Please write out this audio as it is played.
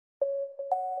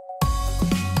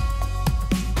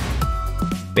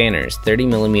Banner's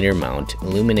 30mm mount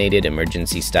Illuminated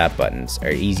Emergency Stop buttons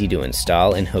are easy to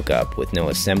install and hook up with no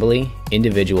assembly,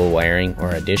 individual wiring,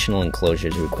 or additional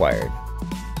enclosures required.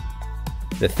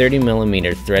 The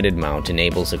 30mm threaded mount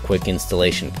enables a quick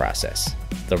installation process.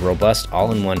 The robust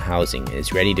all-in-one housing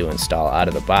is ready to install out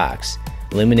of the box,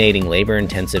 eliminating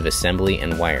labor-intensive assembly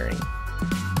and wiring.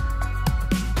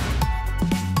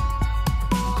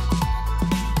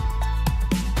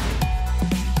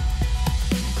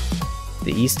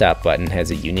 The e-stop button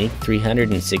has a unique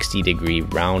 360-degree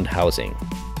round housing.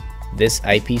 This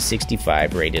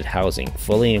IP65 rated housing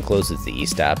fully encloses the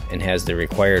e-stop and has the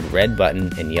required red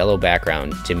button and yellow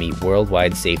background to meet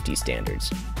worldwide safety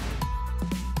standards.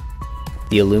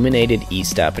 The illuminated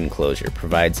e-stop enclosure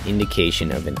provides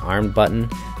indication of an armed button,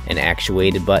 an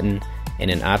actuated button,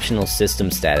 and an optional system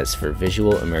status for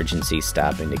visual emergency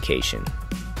stop indication.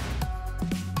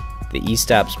 The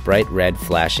e-stop's bright red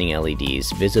flashing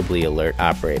LEDs visibly alert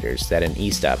operators that an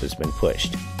e-stop has been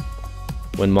pushed.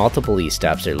 When multiple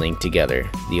e-stops are linked together,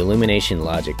 the illumination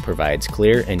logic provides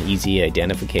clear and easy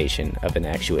identification of an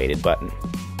actuated button.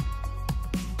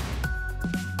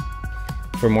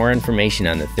 For more information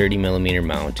on the 30mm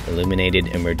mount Illuminated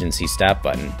Emergency Stop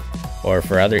button, or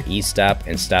for other e-stop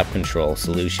and stop control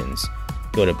solutions,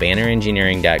 go to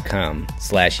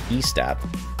bannerengineering.com/e-stop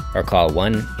or call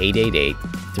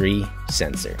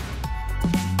 1-888-3-SENSOR.